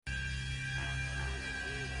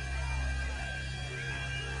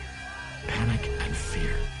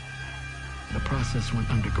fear. The process went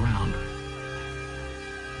underground.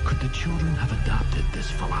 Could the children have adopted this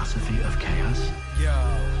philosophy of chaos? Yo,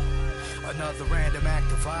 another random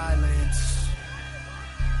act of violence.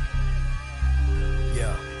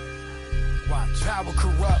 Yeah. Watch. Power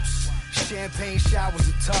corrupts. Champagne showers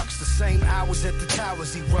of tux, the same hours that the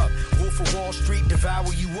towers erupt. Wolf of Wall Street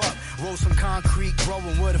devour you up. Roll some concrete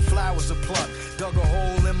growing where the flowers are plucked. Dug a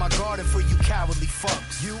hole in my garden for you cowardly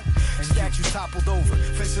fucks. You and statues toppled over.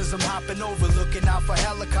 Fences I'm hopping over. Looking out for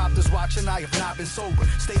helicopters watching. I have not been sober.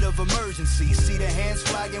 State of emergency. See the hands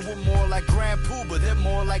flagging. We're more like Grand Poobah. They're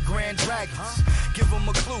more like Grand Dragons. Give them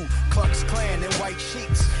a clue. Klux Klan in white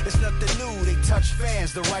sheets. It's nothing new. They touch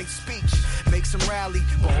fans. The right speech makes them rally.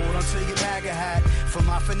 But hold on to your MAGA hat for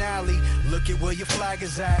my finale. Look at where your flag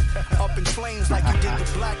is at. Up in flames like you did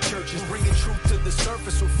the black churches. Bringing truth to the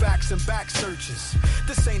surface with facts and back searches.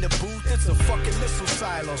 This ain't a booth, it's a fucking missile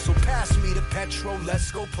silo. So pass me the petrol, let's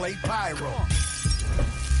go play pyro.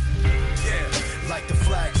 Yeah, like the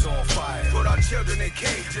flag's on fire. Put our children in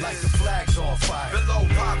cages. Like the flag's on fire. Below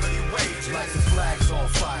poverty wages. Like the flag's on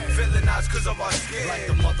fire. Villainized cause of our skin. Like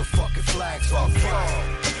the motherfucking flag's on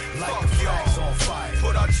fire. Like the flag's on fire.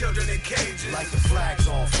 Put our children in cages. Like the flag's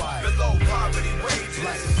on fire. Below poverty wages.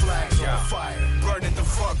 Like the flag's on fire. Burn it the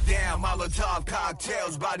fuck down. Molotov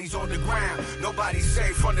cocktails, bodies on the ground. Nobody's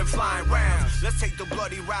safe from the flying rounds. Let's take the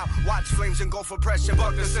bloody route. Watch flames and go for pressure.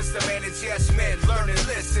 Buck the system and its yes men. Learn and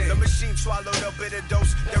listen. The machine swallowed a bitter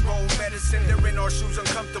dose. Their own medicine. They're in our shoes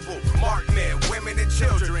uncomfortable. Marked men, women and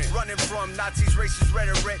children. Running from Nazis, racist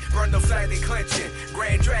rhetoric. Burn the flag they clenching.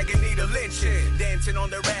 Grand Dragon need a lynching. Dancing on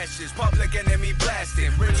their ashes. Public enemy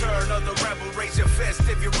blasting. Return of the rebel. Raise your fist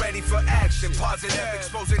if you're ready for action. Positive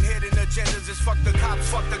exposing hidden agendas. It's fuck the cops,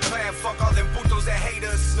 fuck the clan, fuck all them putos that hate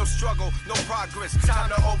us. No struggle, no progress. Time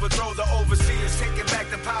to overthrow the overseers. Taking back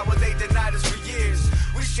the power they denied us for years.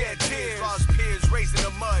 We shed tears, lost peers, raised in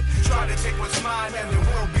the mud. Trying to take what's mine and there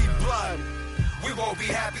will be blood. We won't be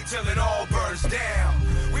happy till it all burns down.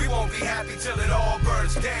 We won't be happy till it all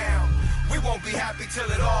burns down. We won't be happy till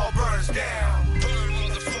it all burns down. Burn,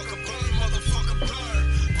 motherfucker, burn, motherfucker, burn.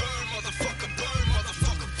 Burn, motherfucker, burn,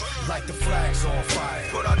 motherfucker, burn. Like the flag's on fire.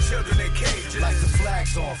 Put our children in cages. Like the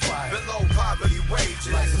flag's on fire. Below poverty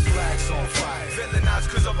wages. Like the flag's on fire. Villainized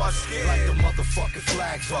cause of our skin. Like the motherfucking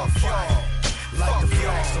flag's on fire. Like the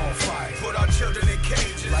flag's on fire. Put our children in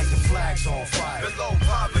cages. Like the flag's on fire. Below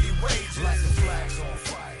poverty wages. Like the flag's on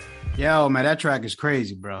fire. Yo, man, that track is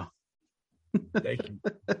crazy, bro. Thank you.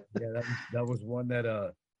 Yeah, that was one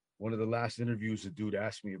that one of the last interviews the dude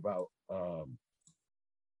asked me about.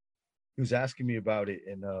 He was asking me about it,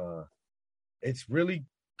 and it's really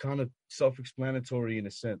kind of self-explanatory in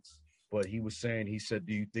a sense. But he said,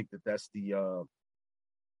 "Do you think that that's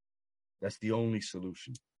the only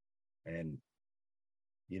solution?" And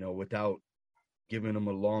without giving him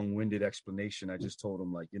a long-winded explanation, I just told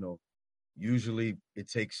him, like, usually it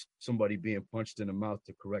takes somebody being punched in the mouth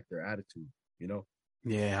to correct their attitude.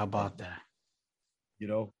 Yeah, how about that?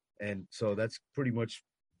 And so that's pretty much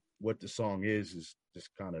what the song is just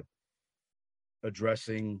kind of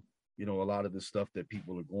addressing, a lot of the stuff that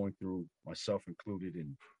people are going through, myself included,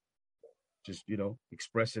 and just,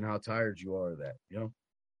 expressing how tired you are of that,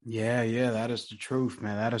 Yeah, that is the truth,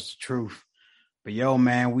 man. That is the truth. But yo,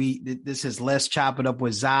 man, this is Let's Chop It Up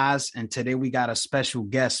with Zaz, and today we got a special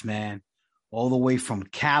guest, man, all the way from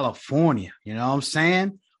California. You know what I'm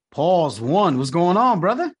saying? Pause one. What's going on,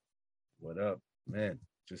 brother? What up, man?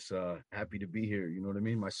 Just happy to be here. You know what I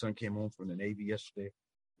mean? My son came home from the Navy yesterday,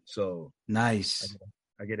 so nice.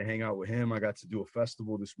 I get to hang out with him. I got to do a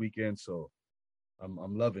festival this weekend, so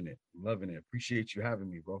I'm loving it. I'm loving it. Appreciate you having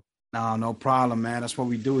me, bro. No problem, man. That's what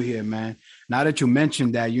we do here, man. Now that you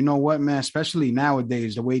mentioned that, you know what, man? Especially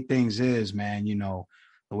nowadays, the way things is, man. The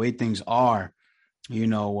way things are. We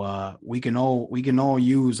can all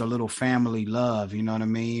use a little family love, you know what I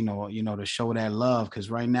mean? Or, to show that love. Cause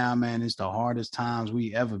right now, man, it's the hardest times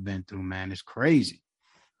we ever been through, man. It's crazy.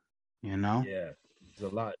 Yeah.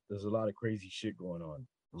 There's a lot of crazy shit going on.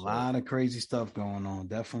 A lot of crazy stuff going on.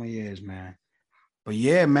 Definitely is, man. But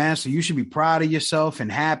yeah, man. So you should be proud of yourself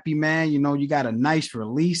and happy, man. You got a nice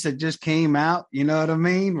release that just came out. You know what I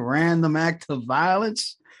mean? Random Act of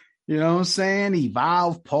Violence. You know what I'm saying?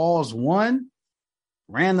 Evolve Pause 1.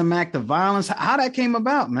 Random Act of Violence. How that came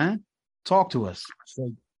about, man? Talk to us.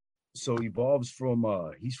 So Evolve's from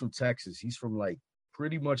he's from Texas. He's from like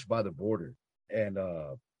pretty much by the border. And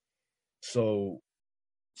so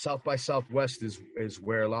South by Southwest is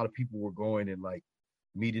where a lot of people were going and like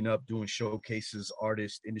meeting up, doing showcases,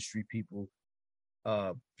 artists, industry people.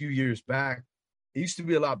 A few years back, it used to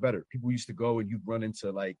be a lot better. People used to go and you'd run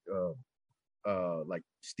into like like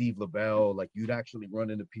Steve LaBelle. Like you'd actually run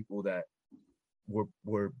into people that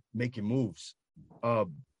were making moves.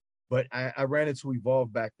 But I ran into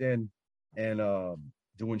Evolve back then and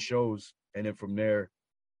doing shows, and then from there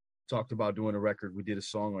talked about doing a record. We did a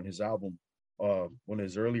song on his album, one of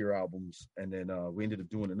his earlier albums, and then we ended up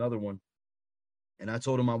doing another one. And I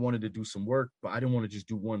told him I wanted to do some work, but I didn't want to just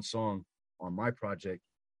do one song on my project.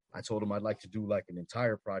 I told him I'd like to do like an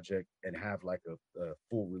entire project and have like a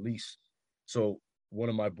full release. So one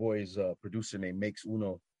of my boys, producer named Makes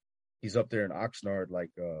Uno, he's up there in Oxnard,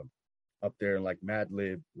 like up there in like Mad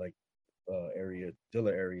Lib, like area,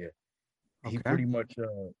 Dilla area. He pretty much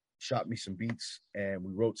shot me some beats and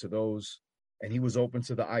we wrote to those. And he was open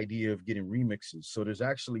to the idea of getting remixes. So there's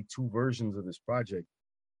actually two versions of this project.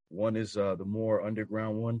 One is the more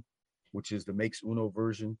underground one, which is the Makes Uno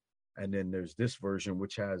version. And then there's this version,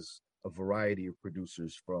 which has a variety of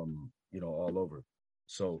producers from, all over.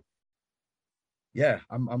 So, yeah,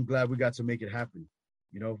 I'm glad we got to make it happen.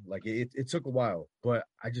 Like it took a while, but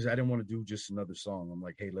I didn't want to do just another song. I'm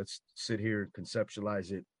like, hey, let's sit here and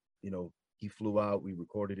conceptualize it. He flew out, we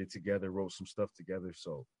recorded it together, wrote some stuff together.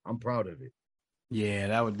 So I'm proud of it.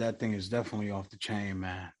 Yeah, that thing is definitely off the chain,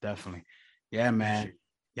 man. Definitely. Yeah, man.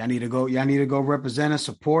 Y'all need to go represent and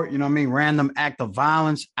support, Random Act of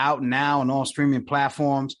Violence out now on all streaming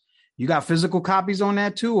platforms. You got physical copies on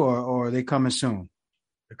that too, or are they coming soon?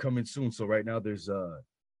 They're coming soon. So right now there's the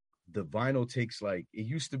vinyl takes like, it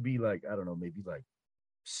used to be like, I don't know, maybe like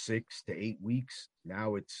 6 to 8 weeks.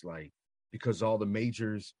 Now it's like, because all the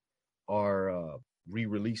majors are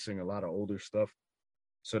re-releasing a lot of older stuff.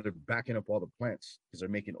 So they're backing up all the plants because they're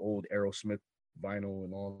making old Aerosmith vinyl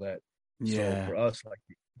and all that. Yeah. So for us, like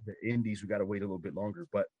the indies, we got to wait a little bit longer,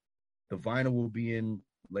 but the vinyl will be in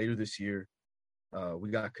later this year.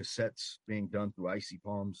 We got cassettes being done through Icy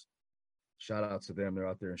Palms. Shout out to them. They're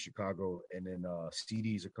out there in Chicago. And then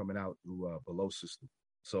CDs are coming out through Below System.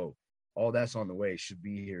 So all that's on the way. Should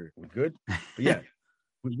be here. We're good. But yeah,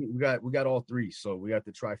 we got all three. So we got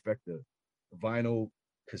the trifecta: vinyl,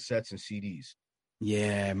 cassettes, and CDs.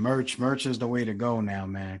 Yeah, merch is the way to go now,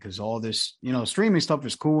 man. Because all this, streaming stuff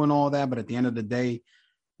is cool and all that, but at the end of the day,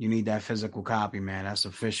 you need that physical copy, man. That's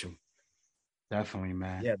official. Definitely,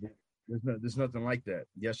 man. Yeah, there's nothing like that.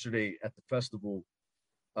 Yesterday at the festival,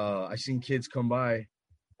 I seen kids come by,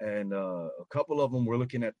 and a couple of them were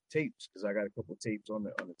looking at tapes because I got a couple of tapes on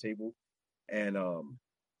the table, and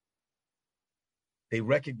they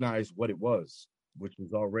recognized what it was, which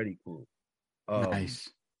was already cool. Nice.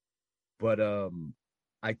 But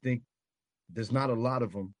I think there's not a lot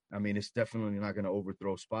of them. I mean, it's definitely not going to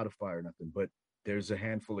overthrow Spotify or nothing, but there's a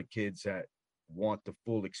handful of kids that want the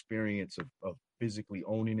full experience of physically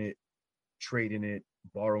owning it, trading it,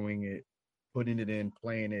 borrowing it, putting it in,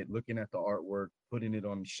 playing it, looking at the artwork, putting it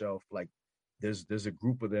on the shelf. Like there's a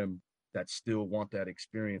group of them that still want that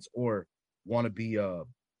experience or want to be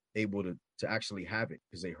able to actually have it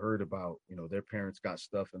because they heard about, their parents got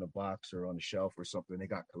stuff in a box or on the shelf or something. They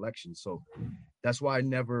got collections. So that's why I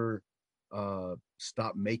never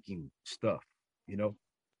stopped making stuff,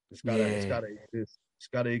 It's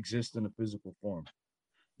gotta exist in a physical form.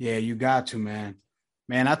 Yeah, you got to, man.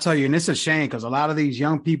 Man, I tell you, and it's a shame because a lot of these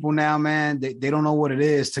young people now, man, they don't know what it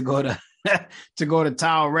is to go to to go to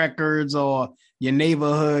Tower Records or your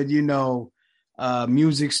neighborhood,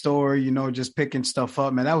 music store, just picking stuff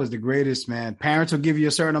up, man. That was the greatest, man. Parents will give you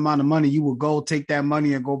a certain amount of money. You will go take that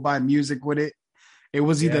money and go buy music with it. It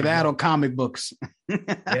was either that or comic books. Yeah,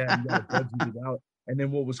 you gotta budget it out. And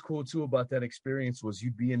then what was cool too about that experience was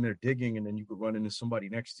you'd be in there digging and then you could run into somebody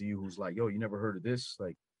next to you who's like, yo, you never heard of this?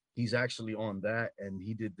 Like he's actually on that and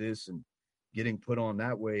he did this and getting put on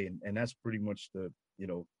that way. And that's pretty much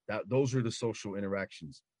those are the social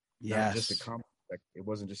interactions. Yes. Not just a comment. It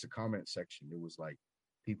wasn't just a comment section. It was like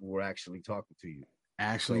people were actually talking to you.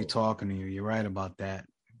 Talking to you. You're right about that.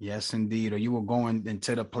 Yes, indeed. Or you were going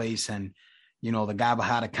into the place and, the guy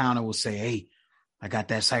behind the counter will say, hey, I got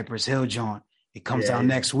that Cypress Hill joint. It comes out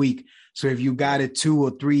next week. So if you got it 2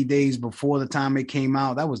 or 3 days before the time it came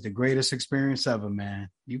out, that was the greatest experience ever, man.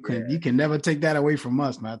 You can never take that away from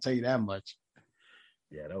us, man. I'll tell you that much.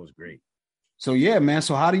 Yeah, that was great. So yeah, man.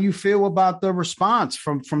 So how do you feel about the response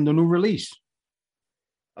from the new release?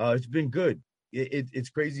 It's been good. It's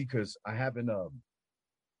crazy because I haven't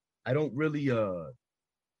I don't really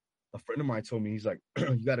a friend of mine told me, he's like,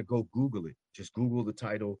 you got to go Google it. Just Google the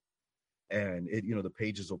title and it, the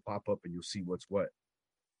pages will pop up and you'll see what's what.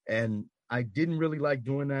 And I didn't really like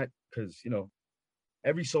doing that because,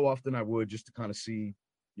 every so often I would just to kind of see,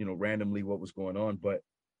 randomly what was going on. But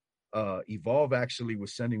Evolve actually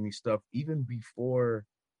was sending me stuff even before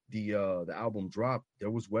the album dropped.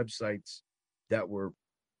 There was websites that were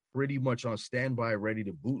pretty much on standby, ready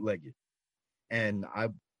to bootleg it. And I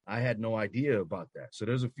had no idea about that. So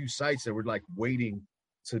there's a few sites that were like waiting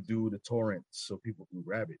to do the torrent so people can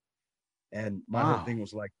grab it. And my whole thing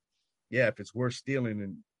was like, yeah, if it's worth stealing,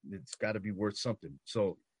 then it's got to be worth something.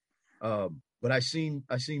 So, but I seen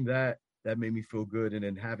that made me feel good. And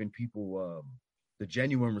then having people, the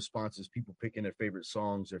genuine responses, people picking their favorite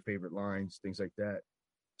songs, their favorite lines, things like that.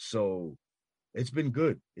 So it's been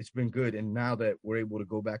good. It's been good. And now that we're able to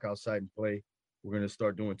go back outside and play, we're going to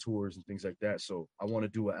start doing tours and things like that. So I want to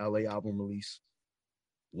do a LA album release,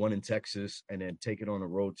 one in Texas, and then take it on the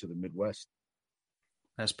road to the Midwest.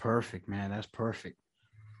 That's perfect, man. That's perfect.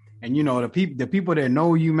 And you know, the people that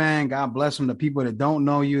know you, man, God bless them. The people that don't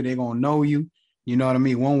know you, they're gonna know you. You know what I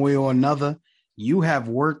mean? One way or another. You have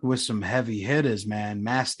worked with some heavy hitters, man.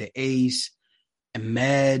 Master Ace,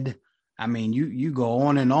 Ahmed. I mean, you go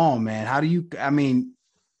on and on, man. How do you? I mean,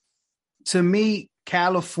 to me,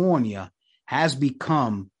 California has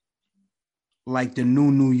become like the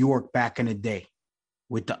new New York back in the day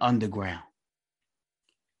with the underground.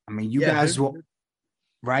 I mean, you guys were.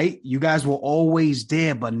 Right? You guys were always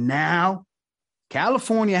there, but now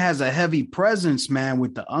California has a heavy presence, man,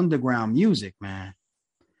 with the underground music, man.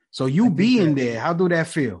 So you being there, how do that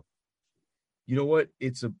feel? You know what?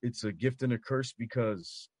 It's a gift and a curse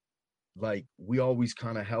because like we always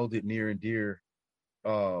kind of held it near and dear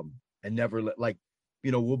and never let, like,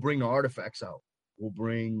 you know, we'll bring the artifacts out. We'll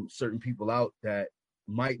bring certain people out that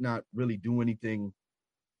might not really do anything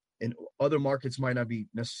and other markets might not be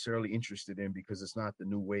necessarily interested in because it's not the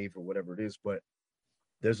new wave or whatever it is, but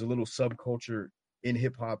there's a little subculture in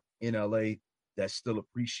hip hop in LA that still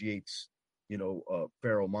appreciates, you know,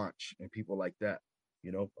 Pharoah Monch and people like that,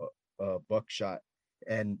 you know, Buckshot,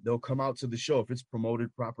 and they'll come out to the show if it's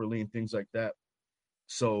promoted properly and things like that.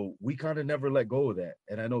 So we kind of never let go of that.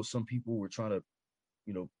 And I know some people were trying to,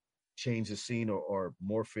 you know, change the scene or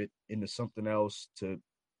morph it into something else to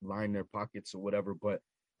line their pockets or whatever, but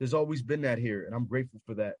there's always been that here, and I'm grateful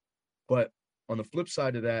for that. But on the flip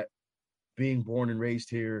side of that, being born and raised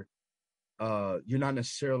here, you're not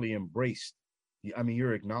necessarily embraced. I mean,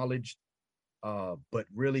 you're acknowledged, but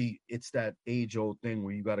really it's that age-old thing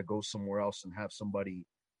where you got to go somewhere else and have somebody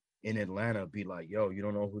in Atlanta be like, yo, you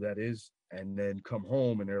don't know who that is? And then come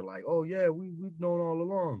home and they're like, oh, yeah, we've known all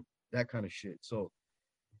along, that kind of shit. So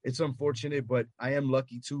it's unfortunate, but I am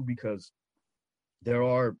lucky, too, because there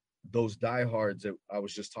are those diehards that I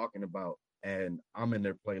was just talking about, and I'm in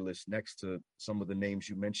their playlist next to some of the names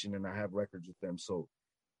you mentioned, and I have records with them. So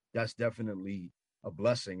that's definitely a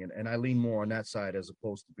blessing. And I lean more on that side as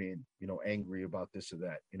opposed to being, you know, angry about this or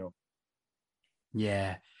that, you know?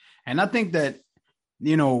 Yeah. And I think that,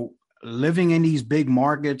 you know, living in these big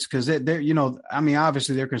markets, because they're, you know, I mean,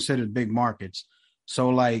 obviously they're considered big markets. So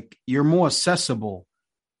like you're more accessible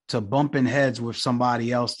to bumping heads with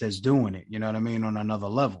somebody else that's doing it, you know what I mean, on another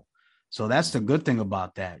level. So that's the good thing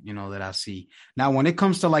about that, you know, that I see. Now, when it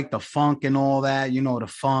comes to like the funk and all that, you know, the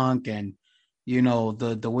funk and, you know,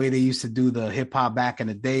 the way they used to do the hip hop back in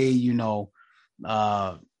the day, you know,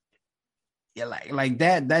 yeah, like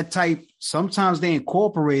that type, sometimes they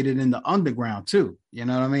incorporate it in the underground too, you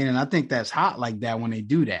know what I mean? And I think that's hot like that when they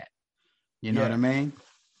do that, you know what I mean?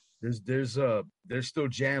 There's still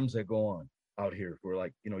jams that go on out here where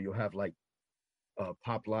like, you know, you'll have like,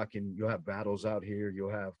 pop lock and you'll have battles out here,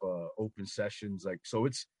 you'll have open sessions, like, so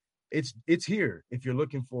it's here. If you're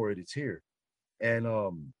looking for it, it's here. And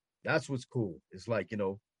that's what's cool. It's like, you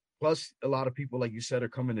know, plus a lot of people, like you said, are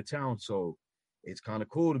coming to town, so it's kind of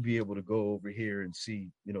cool to be able to go over here and see,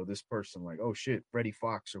 you know, this person, like, oh shit, Freddie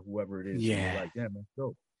Fox or whoever it is. Yeah, like, damn, that's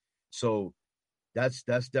dope. So that's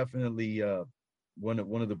definitely one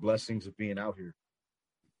of the blessings of being out here.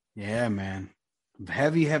 Yeah, man.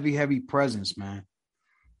 Heavy presence, man.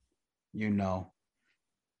 You know,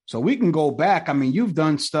 so we can go back. I mean, you've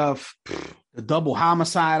done stuff. The Double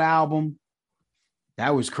Homicide album,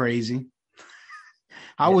 that was crazy.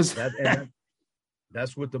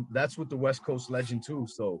 That's with the West Coast legend too.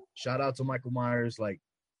 So shout out to Michael Myers. Like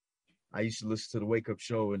I used to listen to the Wake Up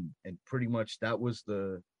Show, and pretty much that was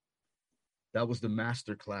the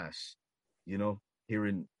master class. You know,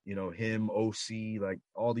 hearing, you know, him, OC, like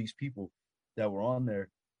all these people that were on there,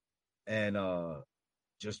 and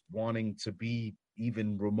just wanting to be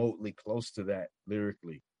even remotely close to that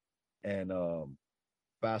lyrically. And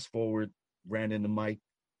fast forward, ran into Mike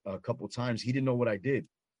a couple times. He didn't know what I did.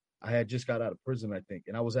 I had just got out of prison, I think,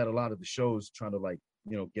 and I was at a lot of the shows trying to, like,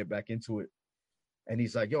 you know, get back into it. And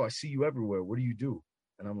he's like, yo, I see you everywhere. What do you do?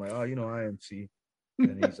 And I'm like, oh, you know, IMC.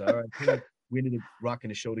 And he's like, all right, cool. We ended up rocking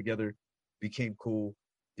the show together, became cool,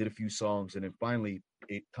 did a few songs, and then finally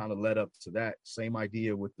it kind of led up to that same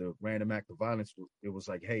idea with the Random Act of Violence. It was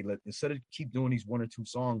like, hey, instead of keep doing these 1 or 2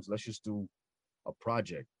 songs, let's just do a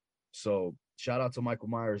project. So shout out to Michael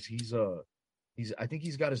Myers. He's I think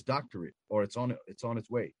he's got his doctorate, or it's on its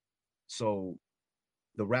way. So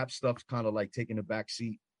the rap stuff's kind of like taking a back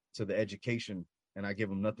seat to the education, and I give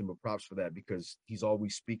him nothing but props for that, because he's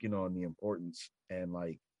always speaking on the importance, and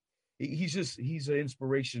like he's an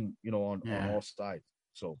inspiration, on all sides.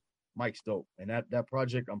 So Mike's dope, and that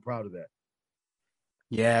project, I'm proud of that.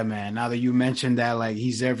 Yeah, man. Now that you mentioned that, like,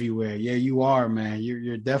 he's everywhere. Yeah, you are, man.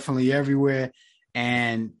 You're definitely everywhere.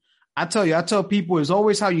 And I tell people, it's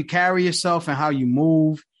always how you carry yourself and how you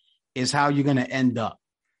move is how you're gonna end up.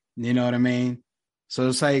 You know what I mean? So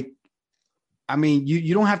it's like, I mean,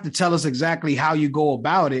 you don't have to tell us exactly how you go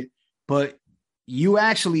about it, but you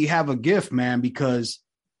actually have a gift, man, because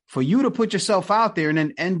for you to put yourself out there and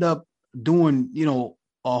then end up doing,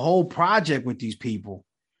 a whole project with these people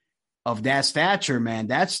of that stature, man,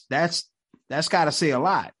 that's got to say a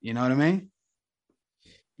lot. You know what I mean?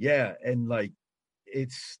 Yeah, and like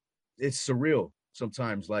it's surreal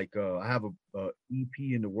sometimes. Like I have a EP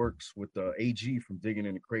in the works with AG from Digging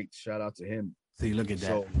in the Crates. Shout out to him. See, look at that.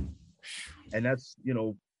 So, and that's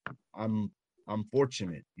I'm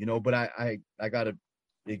fortunate, but I got an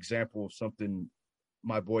example of something.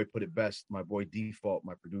 My boy put it best. My boy Default,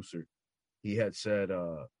 my producer, he had said,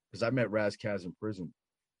 because I met Raz Kaz in prison,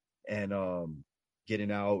 and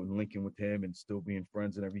getting out and linking with him and still being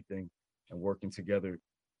friends and everything and working together.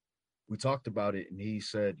 We talked about it, and he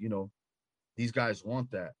said, these guys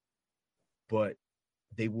want that, but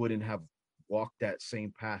they wouldn't have walked that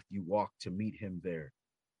same path you walked to meet him there.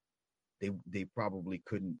 They probably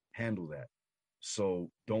couldn't handle that. So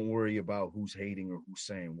don't worry about who's hating or who's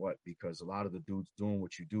saying what, because a lot of the dudes doing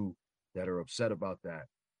what you do that are upset about that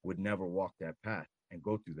would never walk that path and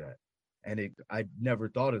go through that. And I never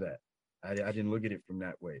thought of that. I didn't look at it from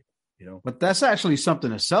that way, But that's actually something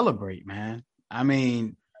to celebrate, man. I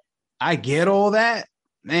mean, I get all that,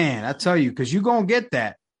 man. I tell you, because you're gonna get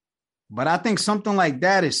that. But I think something like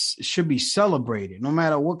that should be celebrated, no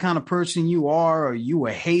matter what kind of person you are, or you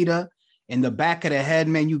a hater. In the back of the head,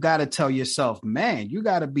 man, you got to tell yourself, man, you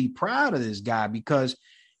got to be proud of this guy, because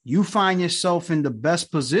you find yourself in the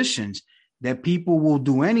best positions that people will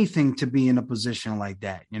do anything to be in a position like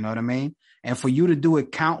that. You know what I mean? And for you to do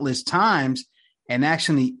it countless times and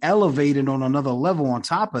actually elevate it on another level on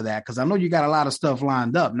top of that, because I know you got a lot of stuff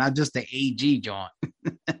lined up, not just the AG joint.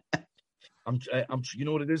 I'm you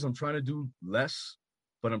know what it is? I'm trying to do less,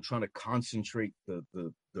 but I'm trying to concentrate the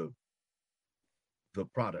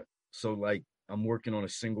product. So like I'm working on a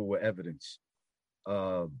single with Evidence,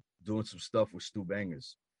 doing some stuff with Stu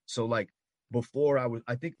Bangers. So like before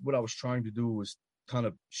I think what I was trying to do was kind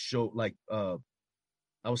of show like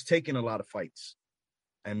I was taking a lot of fights,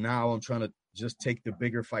 and now I'm trying to just take the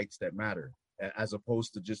bigger fights that matter, as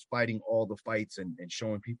opposed to just fighting all the fights and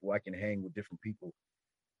showing people I can hang with different people.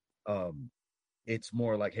 It's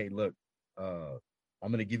more like, hey, look, I'm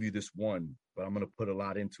going to give you this one, but I'm going to put a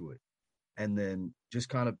lot into it. And then just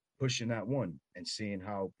kind of pushing that one and seeing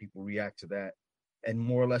how people react to that, and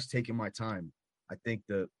more or less taking my time. I think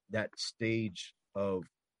that stage of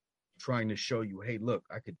trying to show you, hey, look,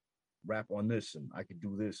 I could rap on this and I could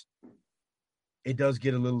do this. It does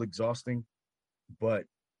get a little exhausting, but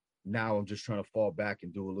now I'm just trying to fall back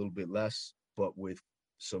and do a little bit less, but with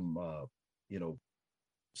some,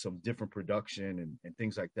 some different production and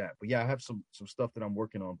things like that. But yeah, I have some stuff that I'm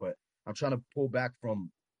working on, but I'm trying to pull back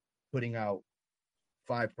from putting out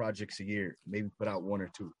 5 projects a year, maybe put out 1 or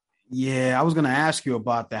 2. Yeah, I was going to ask you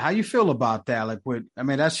about that. How you feel about that? Like,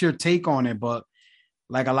 that's your take on it, but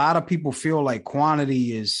like a lot of people feel like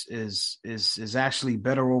quantity is actually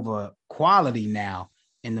better over quality now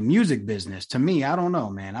in the music business. To me, I don't know,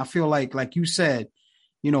 man. I feel like you said,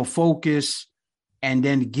 focus and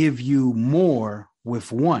then give you more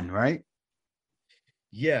with one, right?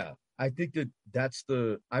 Yeah, I think that's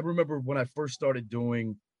I remember when I first started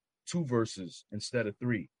doing 2 verses instead of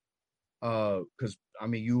 3. Because I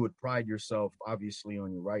mean, you would pride yourself obviously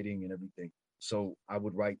on your writing and everything. So I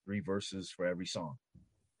would write 3 verses for every song.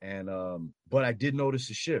 And but I did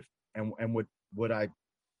notice a shift. And what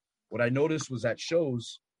I noticed was at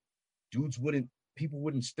shows, people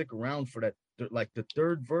wouldn't stick around for that, like the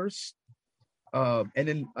 3rd verse. And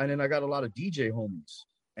then I got a lot of DJ homies,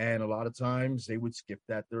 and a lot of times they would skip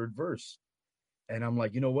that 3rd verse. And I'm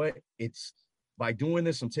like, you know what? It's by doing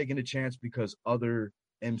this, I'm taking a chance, because other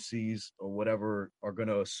MCs or whatever are going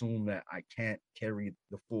to assume that I can't carry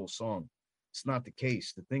the full song. It's not the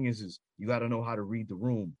case. The thing is you got to know how to read the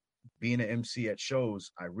room being an MC at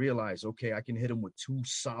shows, I realized, okay, I can hit them with 2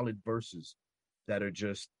 solid verses that are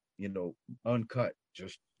just, uncut,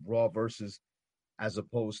 just raw verses, as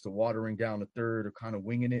opposed to watering down a third or kind of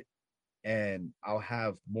winging it. And I'll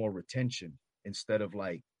have more retention instead of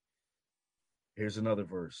like, here's another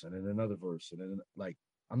verse and then another verse. And then like,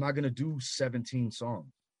 I'm not going to do 17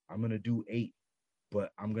 songs. I'm going to do 8, but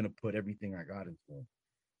I'm going to put everything I got into them.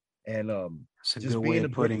 And that's a good way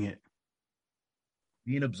of putting it.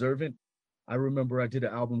 Being observant. I remember I did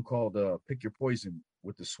an album called Pick Your Poison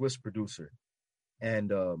with the Swiss producer.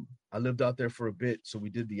 And I lived out there for a bit. So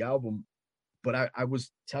we did the album, but I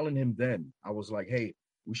was telling him then, I was like, hey,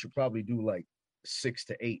 we should probably do like 6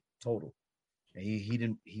 to 8 total. And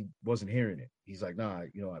he wasn't hearing it. He's like, nah,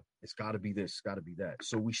 it's got to be this, it's got to be that.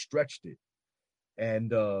 So we stretched it.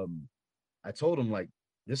 And I told him, like,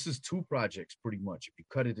 this is 2 projects pretty much if you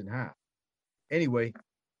cut it in half. Anyway,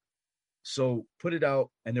 so put it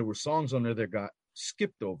out, and there were songs on there that got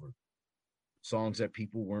skipped over. Songs that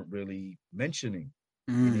people weren't really mentioning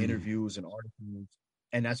in interviews and articles.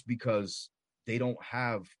 And that's because they don't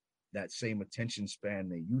have that same attention span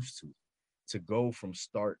they used to go from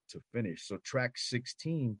start to finish. So track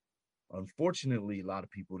 16, unfortunately, a lot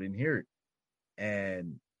of people didn't hear it.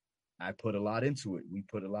 And I put a lot into it. We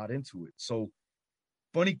put a lot into it. So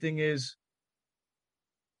funny thing is,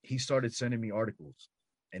 he started sending me articles,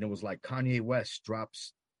 and it was like Kanye West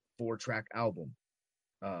drops 4-track album.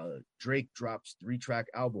 Drake drops 3-track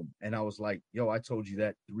album. And I was like, yo, I told you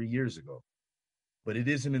that 3 years ago. But it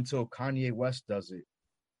isn't until Kanye West does it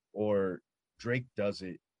or Drake does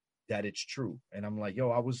it that it's true. And I'm like,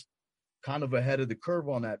 yo, I was kind of ahead of the curve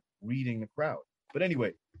on that, reading the crowd. But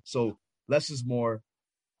anyway, so less is more.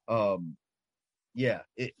 I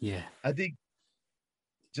think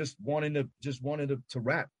just wanting to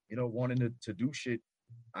rap, wanting to do shit,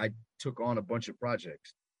 I took on a bunch of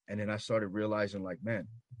projects. And then I started realizing, like, man,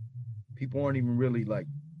 people aren't even really like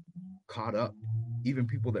caught up, even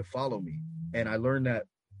people that follow me. And I learned that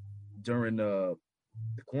during the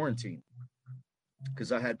quarantine,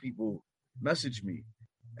 because I had people message me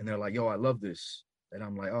and they're like, yo, I love this. And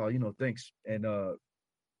I'm like, oh, thanks. And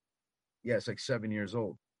it's like 7 years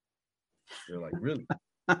old. They're like, really?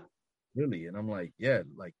 Really? And I'm like, yeah,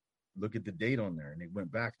 like, look at the date on there. And they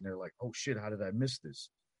went back and they're like, oh shit, how did I miss this?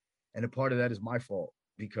 And a part of that is my fault,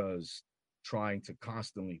 because trying to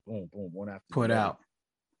constantly boom, boom, one after put the other. out.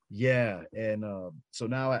 Yeah. And so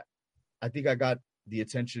now I think I got the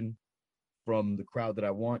attention from the crowd that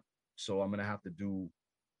I want. So I'm going to have to do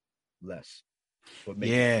less, but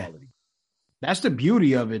make it quality. That's the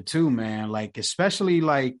beauty of it too, man. Like, especially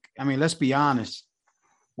like, I mean, let's be honest,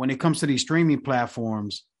 when it comes to these streaming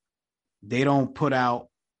platforms, they don't put out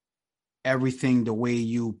everything the way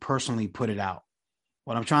you personally put it out.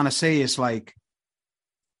 What I'm trying to say is, like,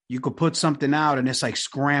 you could put something out and it's like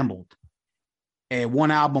scrambled, and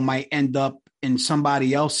one album might end up in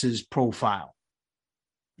somebody else's profile.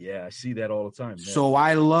 Yeah, I see that all the time. Man. So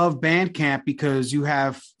I love Bandcamp because you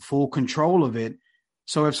have full control of it.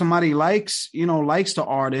 So if somebody likes the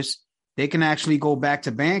artist, they can actually go back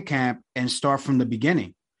to Bandcamp and start from the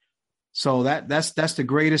beginning. So that's the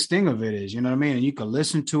greatest thing of it is, you know what I mean? And you can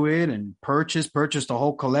listen to it and purchase the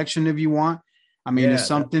whole collection if you want. I mean, it's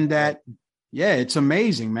something that, it's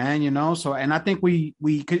amazing, man, So, and I think we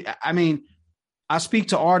could, I mean, I speak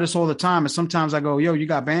to artists all the time, and sometimes I go, yo, you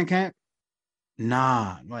got Bandcamp?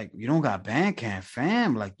 Nah, like, you don't got Bandcamp,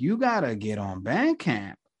 fam. Like, you got to get on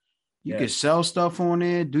Bandcamp. You can sell stuff on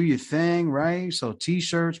there, do your thing, right? So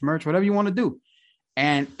T-shirts, merch, whatever you want to do.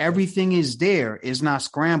 And everything is there. It's not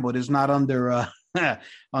scrambled. It's not under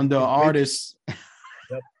artists.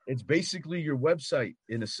 It's basically your website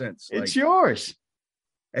in a sense. It's yours.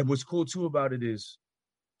 And what's cool too about it is,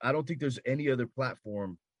 I don't think there's any other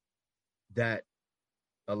platform that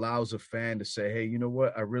allows a fan to say, hey, you know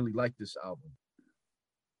what? I really like this album.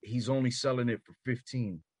 He's only selling it for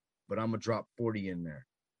 15, but I'm going to drop 40 in there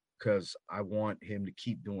because I want him to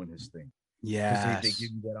keep doing his thing. Yeah. Because they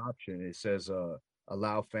give you that option. It says,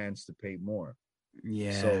 allow fans to pay more.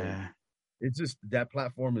 Yeah. So it's just, that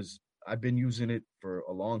platform I've been using it for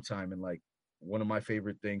a long time. And like, one of my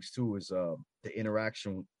favorite things too is the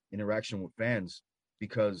interaction with fans,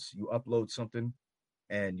 because you upload something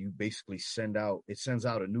and you basically sends out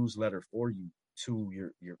a newsletter for you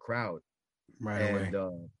to your crowd right and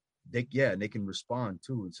away. They can respond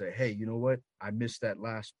too and say, hey, you know what, I missed that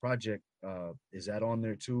last project, is that on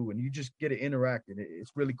there too? And you just get to interact, and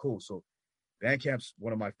it's really cool. So Bandcamp's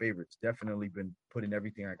one of my favorites. Definitely been putting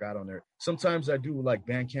everything I got on there. Sometimes I do like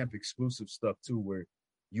Bandcamp exclusive stuff too, where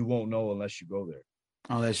you won't know unless you go there.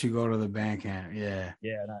 Unless you go to the Bandcamp, yeah.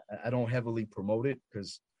 Yeah, and I don't heavily promote it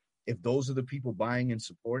because if those are the people buying and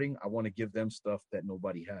supporting, I want to give them stuff that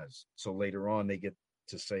nobody has. So later on, they get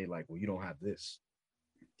to say like, well, you don't have this.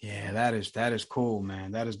 Yeah, that is cool,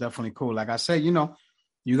 man. That is definitely cool. Like I said, you know,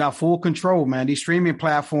 you got full control, man. These streaming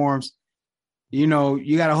platforms, you know,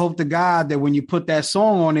 you got to hope to God that when you put that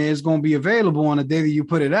song on there, it's going to be available on the day that you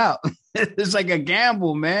put it out. It's like a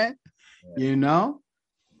gamble, man. Yeah. You know?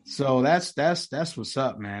 So that's what's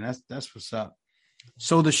up, man. That's what's up.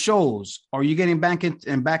 So the shows, are you getting back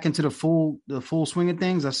into the full swing of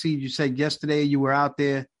things? I see you said yesterday you were out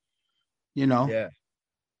there, you know. Yeah.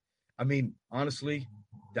 I mean, honestly,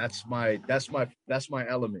 that's my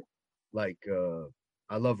element. Like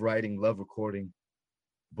I love writing, love recording,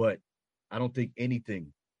 but I don't think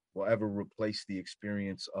anything will ever replace the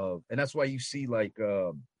experience of, and that's why you see like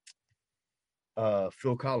Phil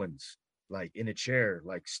Collins, like in a chair,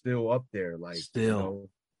 like still up there, like still, you know,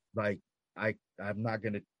 like I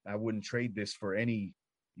wouldn't trade this for any,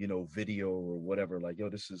 you know, video or whatever. Like, yo,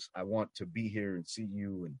 I want to be here and see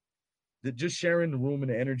you, and just sharing the room and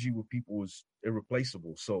the energy with people is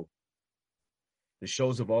irreplaceable. So the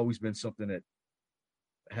shows have always been something that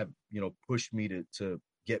have, you know, pushed me to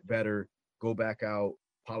get better, go back out,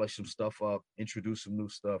 polish some stuff up, introduce some new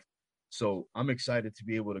stuff. So I'm excited to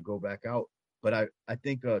be able to go back out. But I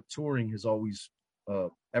think touring has always,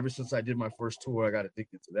 ever since I did my first tour, I got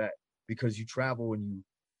addicted to that, because you travel and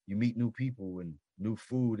you meet new people and new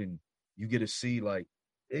food, and you get to see, like,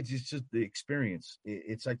 it's just the experience.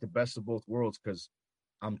 It's like the best of both worlds, because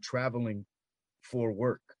I'm traveling for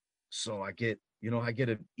work. So I get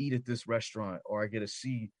to eat at this restaurant, or I get to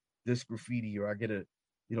see this graffiti, or I get to,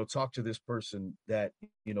 you know, talk to this person that,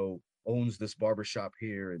 you know, owns this barbershop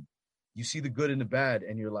here. And you see the good and the bad,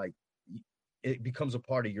 and you're like, it becomes a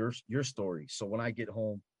part of your story. So when I get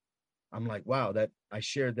home, I'm like, wow, that I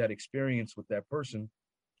shared that experience with that person.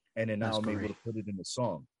 And then now I'm able to put it in the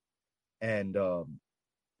song. And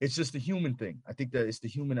it's just a human thing. I think that it's the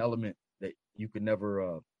human element that you can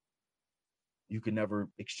never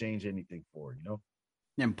exchange anything for, you know?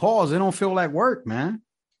 And pause, it don't feel like work, man.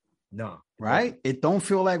 No. Right? It don't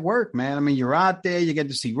feel like work, man. I mean, you're out there, you get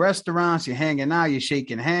to see restaurants, you're hanging out, you're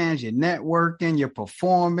shaking hands, you're networking, you're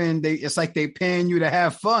performing. It's like they paying you to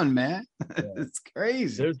have fun, man. Yeah. It's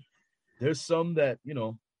crazy. There's some that, you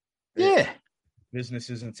know, yeah, business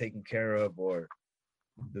isn't taken care of, or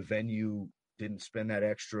the venue didn't spend that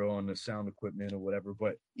extra on the sound equipment or whatever.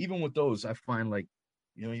 But even with those, I find, like,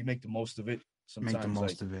 you know, you make the most of it. Sometimes, make the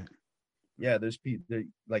most of it. Yeah, there's people,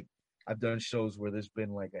 like, I've done shows where there's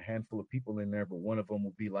been like a handful of people in there, but one of them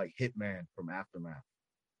will be like Hitman from Aftermath,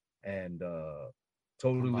 and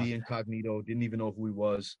totally incognito, didn't even know who he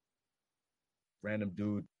was, random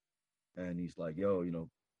dude, and he's like, yo, you know,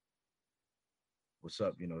 what's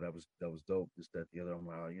up? You know, that was dope. This, that, the other. I'm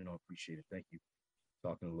like, oh, you know, appreciate it, thank you.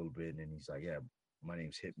 Talking a little bit, and then he's like, yeah, my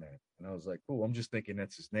name's Hitman, and I was like, cool. I'm just thinking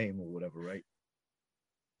that's his name or whatever, right?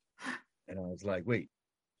 And I was like, wait,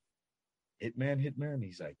 Hitman?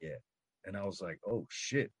 He's like, yeah. And I was like, oh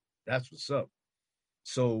shit, that's what's up.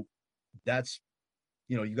 So that's,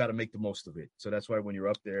 you know, you got to make the most of it. So that's why when you're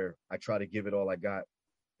up there, I try to give it all I got.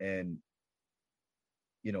 And,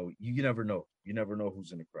 you know, you never know. You never know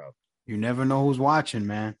who's in the crowd. You never know who's watching,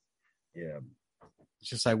 man. Yeah.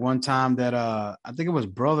 It's just like one time that I think it was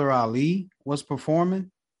Brother Ali was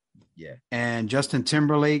performing. Yeah. And Justin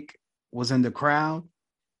Timberlake was in the crowd.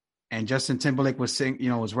 And Justin Timberlake was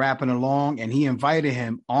was rapping along, and he invited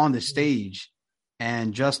him on the stage,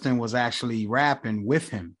 and Justin was actually rapping with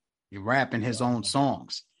him. He rapping his own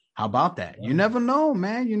songs. How about that? You never know,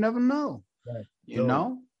 man. You never know. Right. You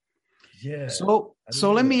know? Yeah. So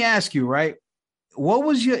let me ask you, right? What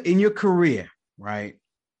was in your career, right?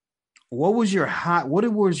 What was your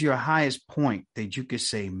highest point that you could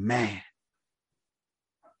say, man,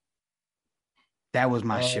 that was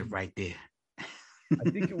my shit right there? I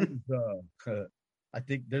think it was. I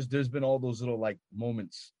think there's been all those little, like,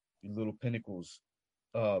 moments, little pinnacles,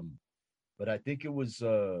 but I think it was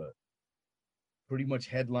pretty much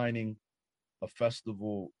headlining a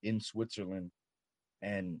festival in Switzerland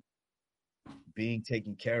and being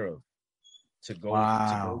taken care of. To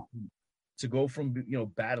go from you know,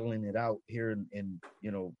 battling it out here in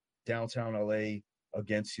you know, downtown LA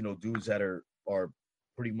against, you know, dudes that are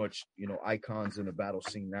pretty much, you know, icons in the battle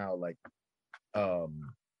scene now, like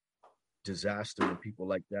Disaster and people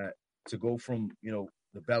like that, to go from, you know,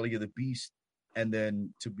 the belly of the beast, and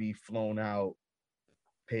then to be flown out,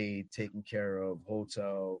 paid, taken care of,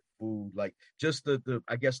 hotel, food, like just the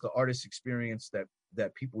I guess the artist experience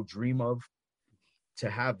that people dream of, to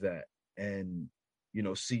have that, and, you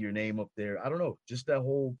know, see your name up there. I don't know, just that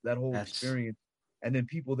whole experience and then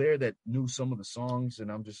people there that knew some of the songs,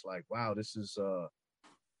 and I'm just like, wow, this is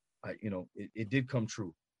it did come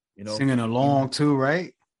true, Singing along too,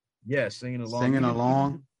 right? Yeah, singing along. Singing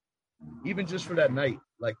along. Even just for that night,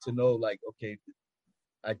 like to know, like, okay,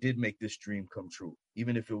 I did make this dream come true,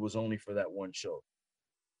 even if it was only for that one show.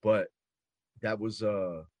 But that was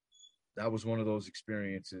one of those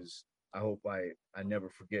experiences I hope I never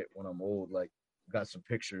forget when I'm old. Like, got some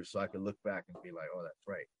pictures so I could look back and be like, oh, that's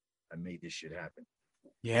right, I made this shit happen.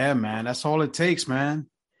 Yeah, man, that's all it takes, man.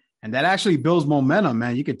 And that actually builds momentum,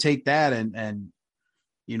 man. You could take that and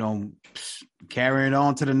carry it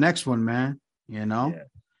on to the next one, man. Yeah.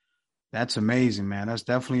 That's amazing, man. That's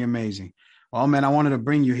definitely amazing. Well, man, I wanted to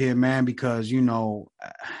bring you here, man, because you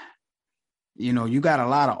got a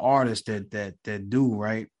lot of artists that do,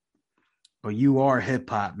 right? But you are hip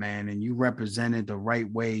hop, man, and you represent it the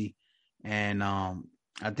right way. And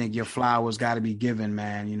I think your flowers got to be given,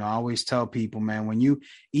 man. I always tell people, man, when you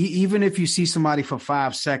even if you see somebody for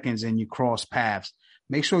 5 seconds and you cross paths,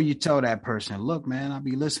 make sure you tell that person, look, man, I'll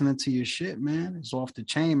be listening to your shit, man. It's off the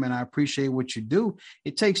chain, man. I appreciate what you do.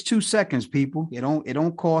 It takes 2 seconds, people. It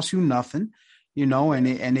don't cost you nothing,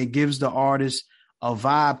 and it gives the artist a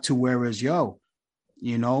vibe to whereas,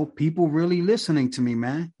 people really listening to me,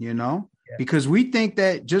 man, because we think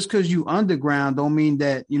that just because you underground don't mean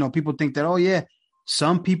that, people think that, oh yeah,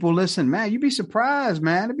 some people listen, man. You'd be surprised,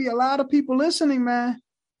 man. There'd be a lot of people listening, man.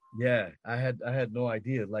 Yeah. I had no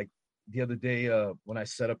idea. Like, the other day, when I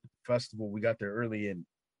set up the festival, we got there early, and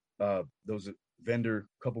there was a vendor,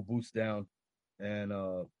 couple booths down, and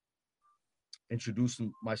introduced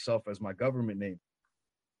myself as my government name,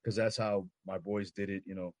 because that's how my boys did it,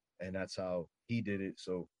 and that's how he did it.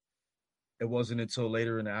 So it wasn't until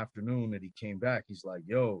later in the afternoon that he came back. He's like,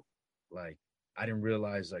 yo, like, I didn't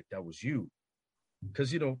realize like that was you,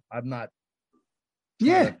 because I'm not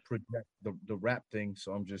trying to project the rap thing,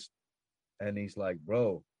 so I'm just, and he's like,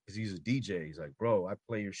 bro. Because he's a DJ. He's like, bro, I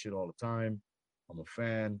play your shit all the time. I'm a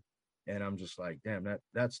fan. And I'm just like, damn,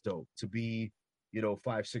 that's dope. To be,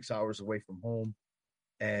 5-6 hours away from home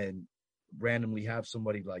and randomly have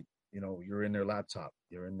somebody like, you're in their laptop,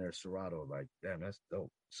 you're in their Serato, like, damn, that's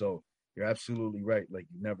dope. So you're absolutely right. Like,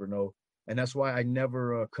 you never know. And that's why I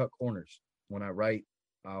never cut corners. When I write,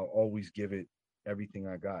 I'll always give it everything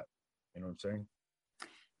I got. You know what I'm saying?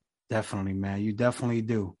 Definitely, man. You definitely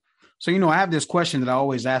do. So, I have this question that I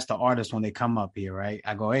always ask the artists when they come up here, right?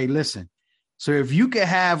 I go, hey, listen. So if you could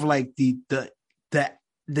have like the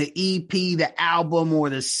EP, the album, or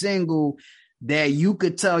the single that you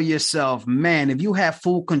could tell yourself, man, if you have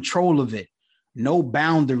full control of it, no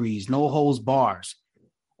boundaries, no holds bars,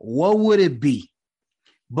 what would it be?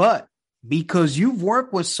 But because you've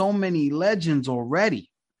worked with so many legends already,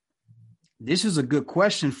 this is a good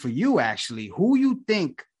question for you, actually. Who you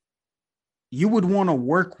think you would want to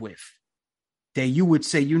work with that you would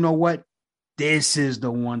say, you know what, this is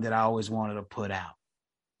the one that I always wanted to put out?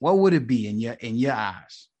 What would it be in your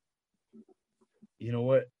eyes? You know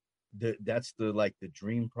what? That's the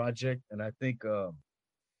dream project. And I think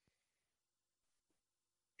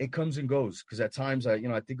it comes and goes, because at times I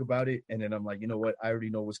think about it and then I'm like, you know what? I already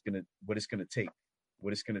know what it's gonna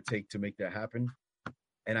take to make that happen.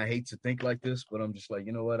 And I hate to think like this, but I'm just like,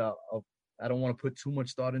 you know what? I don't want to put too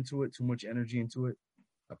much thought into it, too much energy into it.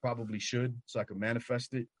 I probably should, so I can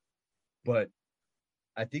manifest it. But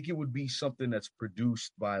I think it would be something that's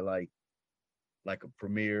produced by like a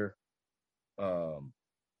Premier.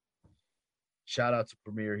 Shout out to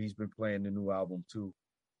Premier. He's been playing the new album too.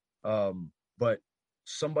 But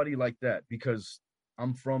somebody like that, because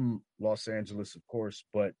I'm from Los Angeles, of course,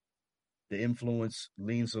 but the influence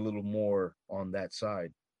leans a little more on that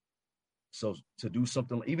side. So to do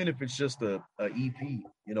something, even if it's just a EP,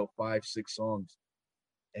 5-6 songs,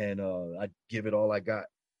 and I give it all I got,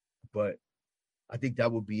 but I think that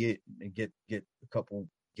would be it, and get a couple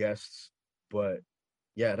guests. But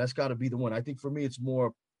yeah, that's got to be the one. I think for me, it's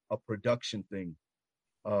more a production thing.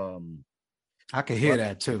 I could hear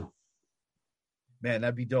that too. Man,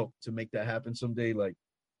 that'd be dope to make that happen someday. Like,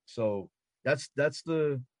 so that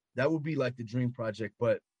would be like the dream project.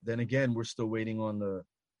 But then again, we're still waiting on the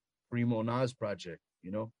Primo Nas project.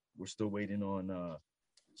 We're still waiting on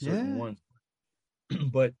certain ones.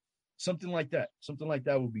 But something like that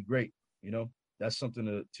would be great. That's something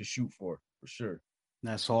to shoot for sure.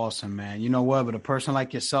 That's awesome, man. You know what? But a person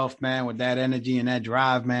like yourself, man, with that energy and that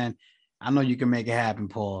drive, man, I know you can make it happen,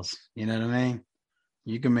 Pauls. You know what I mean?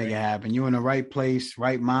 You can make it happen. You're in the right place,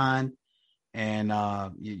 right mind, and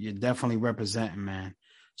you're definitely representing, man.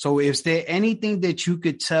 So is there anything that you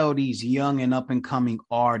could tell these young and up-and-coming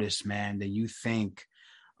artists, man, that you think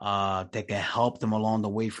that can help them along the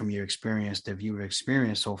way from your experience that you've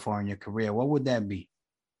experienced so far in your career, what would that be?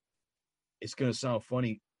 It's going to sound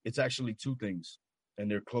funny. It's actually two things, and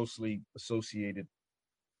they're closely associated.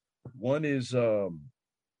 One is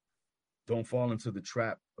don't fall into the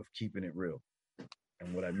trap of keeping it real.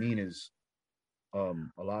 And what I mean is a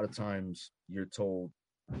lot of times you're told,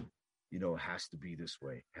 you know, it has to be this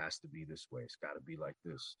way, it's got to be like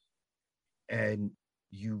this. And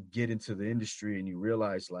you get into the industry and you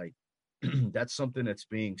realize like that's something that's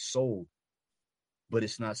being sold, but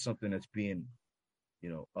it's not something that's being, you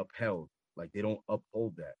know, upheld. Like they don't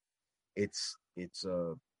uphold that. It's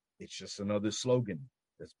just another slogan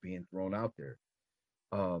that's being thrown out there.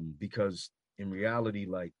 Because in reality,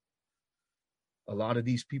 like a lot of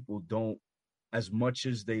these people don't, as much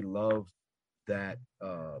as they love that,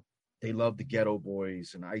 they love the Ghetto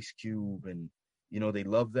Boys and Ice Cube, and you know they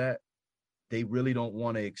love that. They really don't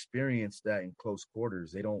want to experience that in close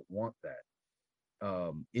quarters. They don't want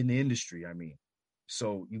that in the industry. I mean,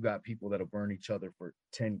 so you got people that'll burn each other for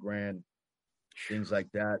 10 grand, things like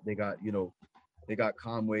that. They got, you know, they got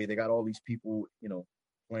Conway. They got all these people, you know,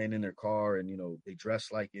 playing in their car, and you know they dress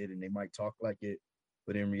like it and they might talk like it,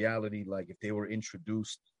 but in reality, like if they were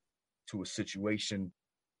introduced to a situation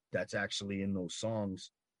that's actually in those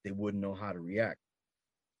songs, they wouldn't know how to react.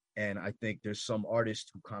 And I think there's some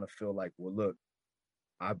artists who kind of feel like, well, look,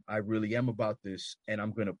 I really am about this and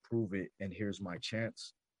I'm going to prove it. And here's my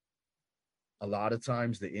chance. A lot of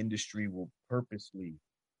times the industry will purposely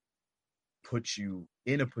put you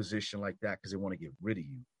in a position like that because they want to get rid of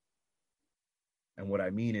you. And what I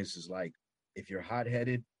mean is like, if you're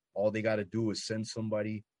hot-headed, all they got to do is send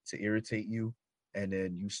somebody to irritate you. And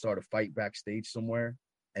then you start a fight backstage somewhere.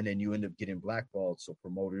 And then you end up getting blackballed. So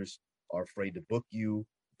promoters are afraid to book you.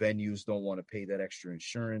 Venues don't want to pay that extra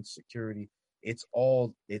insurance, security. It's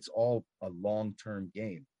all a long-term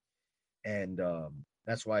game. And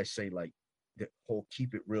that's why I say like the whole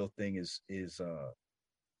keep it real thing is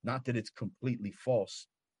not that it's completely false,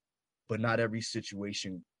 but not every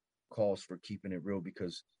situation calls for keeping it real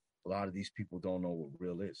because a lot of these people don't know what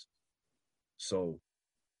real is. So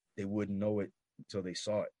they wouldn't know it until they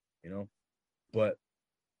saw it, you know? But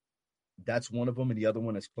that's one of them. And the other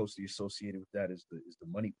one that's closely associated with that is the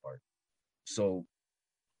money part. So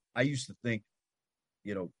I used to think,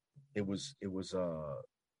 you know, it was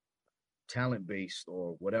talent based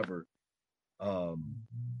or whatever.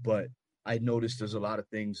 But I noticed there's a lot of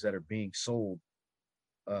things that are being sold,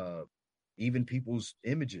 even people's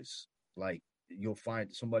images. Like you'll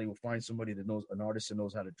find somebody that knows, an artist that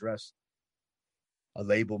knows how to dress. A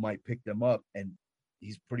label might pick them up and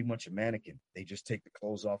he's pretty much a mannequin. They just take the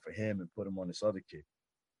clothes off of him and put him on this other kid.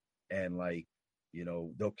 And like, you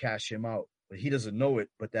know, they'll cash him out, but he doesn't know it,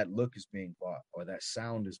 but that look is being bought or that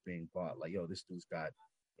sound is being bought. Like, yo, this dude's got,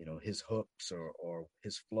 you know, his hooks or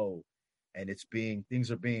his flow, and things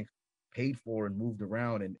are being paid for and moved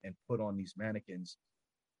around and put on these mannequins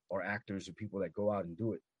or actors or people that go out and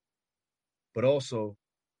do it. But also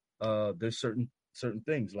there's certain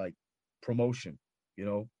things like promotion. You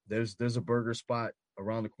know, there's a burger spot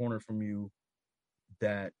around the corner from you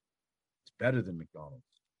that is better than McDonald's,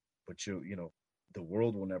 but you know, the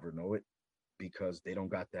world will never know it because they don't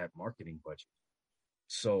got that marketing budget.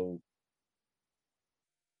 So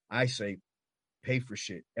I say, pay for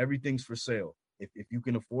shit. Everything's for sale. If you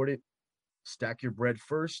can afford it, stack your bread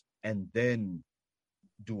first and then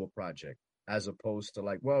do a project, as opposed to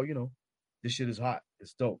like, well, you know, this shit is hot,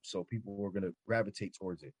 it's dope, so people are gonna gravitate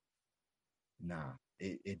towards it. Nah,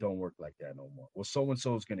 it don't work like that no more. Well, so and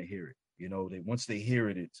so is gonna hear it. You know, once they hear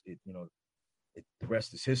it, you know, the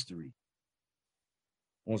rest is history.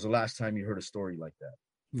 When was the last time you heard a story like that?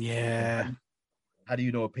 Yeah. How do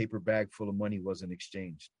you know a paper bag full of money wasn't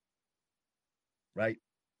exchanged? Right?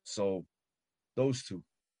 So those two.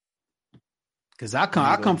 Because I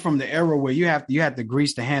come from the era where you have to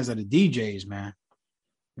grease the hands of the DJs, man.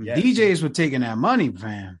 Yes. DJs were taking that money,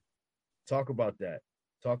 fam. Talk about that.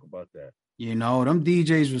 You know, them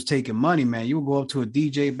DJs was taking money, man. You would go up to a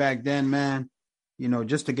DJ back then, man, you know,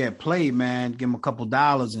 just to get played, man, give them a couple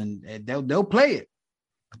dollars and they'll play it.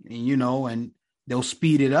 And, you know, and they'll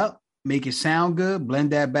speed it up, make it sound good,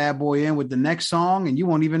 blend that bad boy in with the next song, and you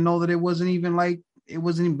won't even know that it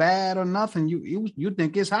wasn't bad or nothing. You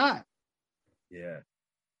think it's hot. Yeah.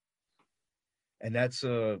 And that's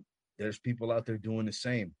there's people out there doing the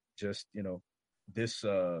same. Just, you know, this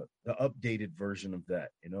the updated version of that,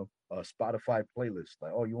 you know, a Spotify playlist.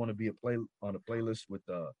 Like, oh, you want to be on a playlist with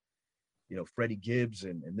you know, Freddie Gibbs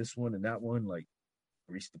and this one and that one, like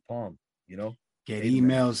grease the palm, you know. Get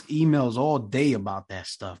emails all day about that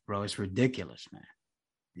stuff, bro. It's ridiculous, man.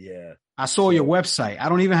 Yeah. I saw your website. I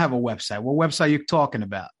don't even have a website. What website are you talking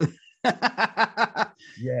about?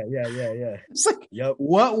 Yeah. It's like, Yep.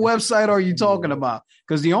 what website are you talking about?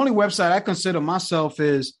 Because the only website I consider myself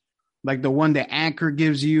is like the one that Anchor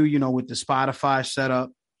gives you, you know, with the Spotify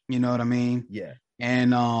setup. You know what I mean? Yeah.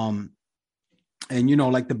 And you know,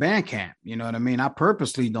 like the Bandcamp. You know what I mean? I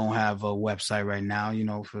purposely don't have a website right now, you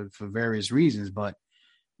know, for various reasons. But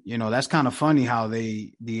you know, that's kind of funny how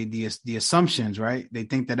the assumptions, right? They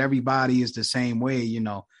think that everybody is the same way, you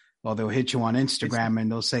know, or they'll hit you on Instagram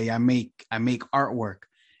and they'll say, I make artwork.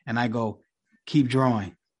 And I go, keep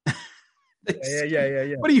drawing.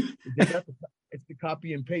 Yeah. What do you? It's the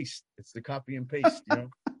copy and paste. It's the copy and paste, you know?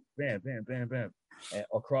 Bam. And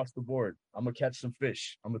across the board. I'm going to catch some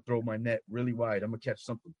fish. I'm going to throw my net really wide. I'm going to catch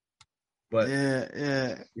something. But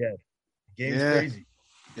yeah. Game's crazy.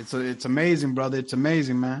 It's amazing, brother. It's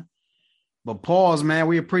amazing, man. But pause, man.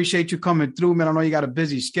 We appreciate you coming through, man. I know you got a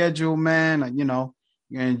busy schedule, man. You know,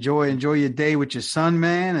 you enjoy your day with your son,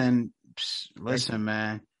 man. And listen,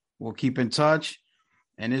 man, we'll keep in touch.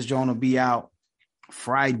 And this joint will be out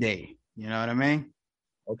Friday. You know what I mean?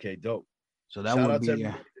 Okay, dope. So that would be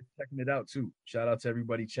checking it out too. Shout out to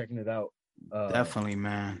everybody checking it out. Definitely,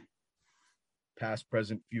 man. Past,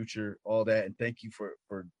 present, future, all that. And thank you for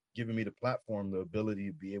giving me the platform, the ability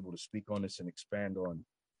to be able to speak on this and expand on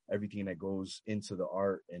everything that goes into the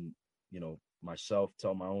art and, you know, myself,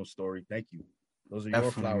 tell my own story. Thank you. Those are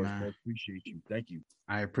your flowers, man. I appreciate you. Thank you.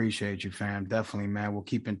 I appreciate you, fam. Definitely, man. We'll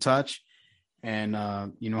keep in touch. And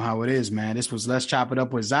you know how it is, man. This was Let's Chop It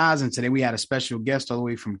Up with Zaz. And today we had a special guest all the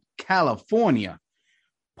way from California,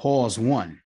 Pause One.